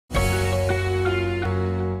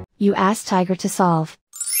You ask Tiger to solve.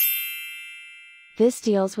 This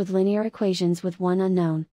deals with linear equations with one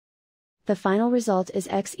unknown. The final result is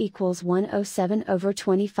x equals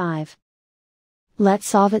 107/25. Let's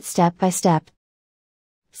solve it step by step.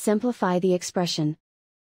 Simplify the expression.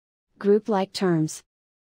 Group like terms.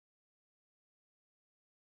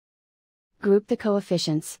 Group the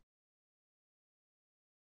coefficients.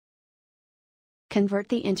 Convert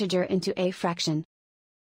the integer into a fraction.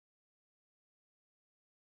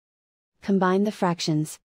 Combine the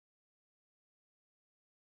fractions.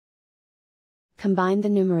 Combine the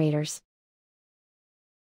numerators.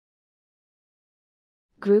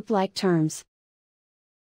 Group like terms.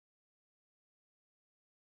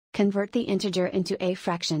 Convert the integer into a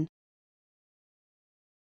fraction.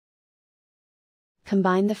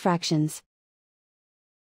 Combine the fractions.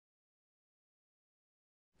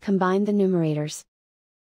 Combine the numerators.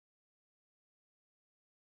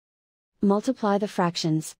 Multiply the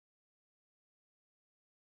fractions.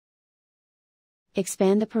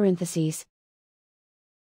 Expand the parentheses.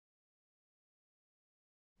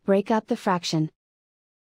 Break up the fraction.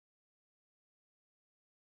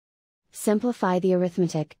 Simplify the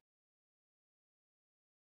arithmetic.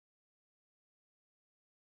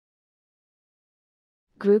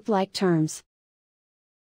 Group like terms.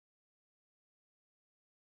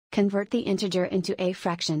 Convert the integer into a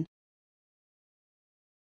fraction.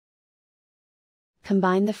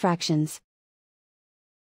 Combine the fractions.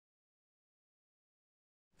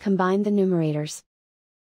 Combine the numerators.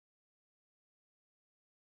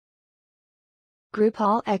 Group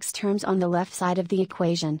all x terms on the left side of the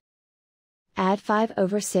equation. Add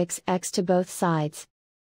 5/6x to both sides.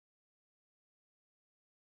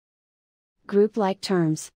 Group like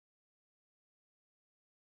terms.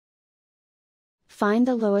 Find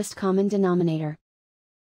the lowest common denominator.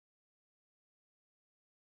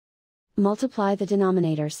 Multiply the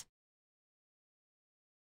denominators.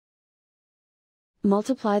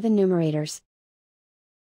 Multiply the numerators.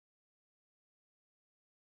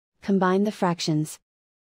 Combine the fractions.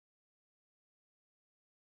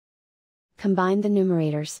 Combine the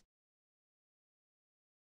numerators.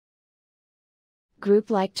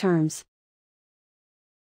 Group like terms.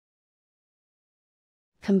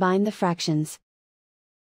 Combine the fractions.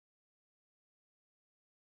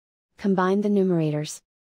 Combine the numerators.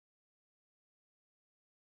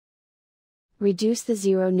 Reduce the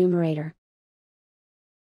zero numerator.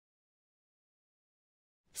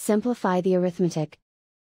 Simplify the arithmetic.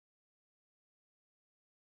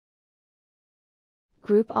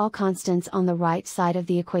 Group all constants on the right side of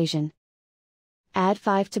the equation. Add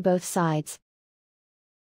 5 to both sides.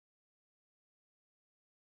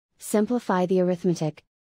 Simplify the arithmetic.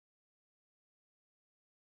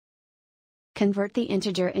 Convert the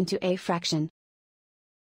integer into a fraction.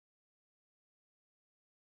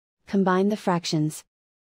 Combine the fractions.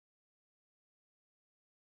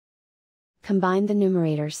 Combine the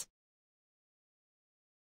numerators.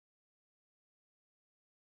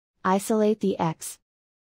 Isolate the x.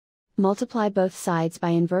 Multiply both sides by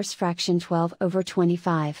inverse fraction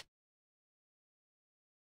 12/25.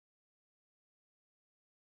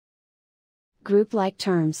 Group like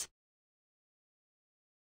terms.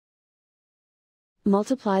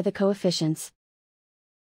 Multiply the coefficients.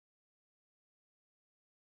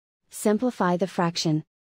 Simplify the fraction.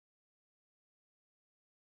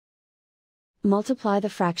 Multiply the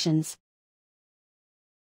fractions.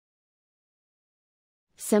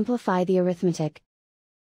 Simplify the arithmetic.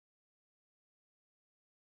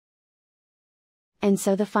 And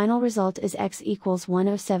so the final result is x equals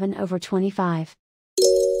 107/25.